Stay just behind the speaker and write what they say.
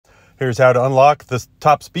Here's how to unlock the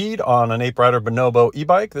top speed on an Ape Ryder Bonobo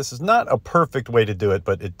E-bike. This is not a perfect way to do it,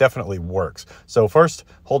 but it definitely works. So first,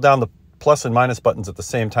 hold down the plus and minus buttons at the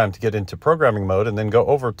same time to get into programming mode, and then go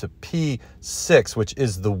over to P6, which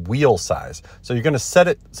is the wheel size. So you're going to set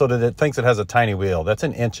it so that it thinks it has a tiny wheel. That's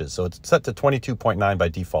in inches, so it's set to 22.9 by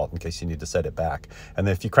default in case you need to set it back. And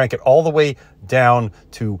then if you crank it all the way down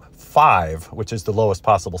to 5, which is the lowest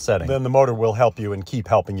possible setting, then the motor will help you and keep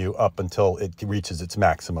helping you up until it reaches its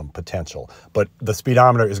maximum potential. But the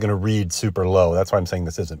speedometer is going to read super low. That's why I'm saying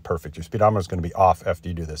this isn't perfect. Your speedometer is going to be off after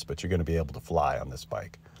you do this, but you're going to be able to fly on this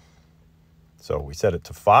bike. So we set it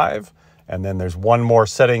to 5, and then there's one more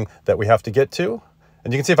setting that we have to get to.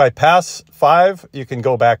 And you can see if I pass 5, you can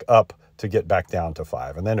go back up to get back down to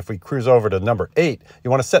 5. And then if we cruise over to number 8,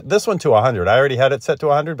 you want to set this one to 100. I already had it set to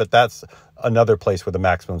 100, but that's another place where the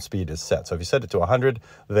maximum speed is set. So if you set it to 100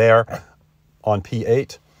 there on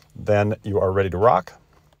P8, then you are ready to rock.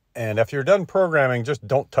 And after you're done programming, just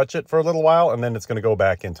don't touch it for a little while, and then it's going to go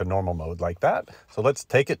back into normal mode like that. So let's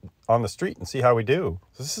take it on the street and see how we do.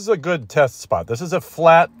 So this is a good test spot. This is a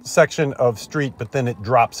flat section of street, but then it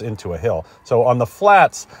drops into a hill. So on the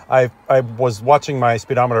flats, I was watching my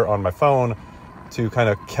speedometer on my phone to kind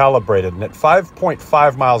of calibrate it. And at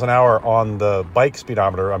 5.5 miles an hour on the bike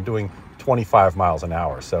speedometer, I'm doing 25 miles an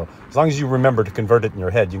hour. So as long as you remember to convert it in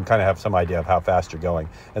your head, you can kind of have some idea of how fast you're going.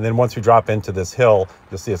 And then once we drop into this hill,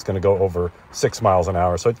 you'll see it's going to go over 6 miles an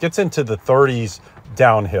hour. So it gets into the 30s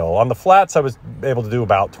downhill. On the flats, I was able to do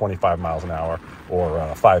about 25 miles an hour, or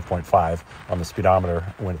 5.5 on the speedometer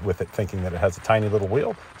with it thinking that it has a tiny little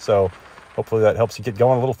wheel. So hopefully that helps you get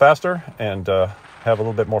going a little faster and have a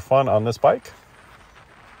little bit more fun on this bike.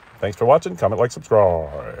 Thanks for watching. Comment, like,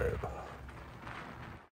 subscribe.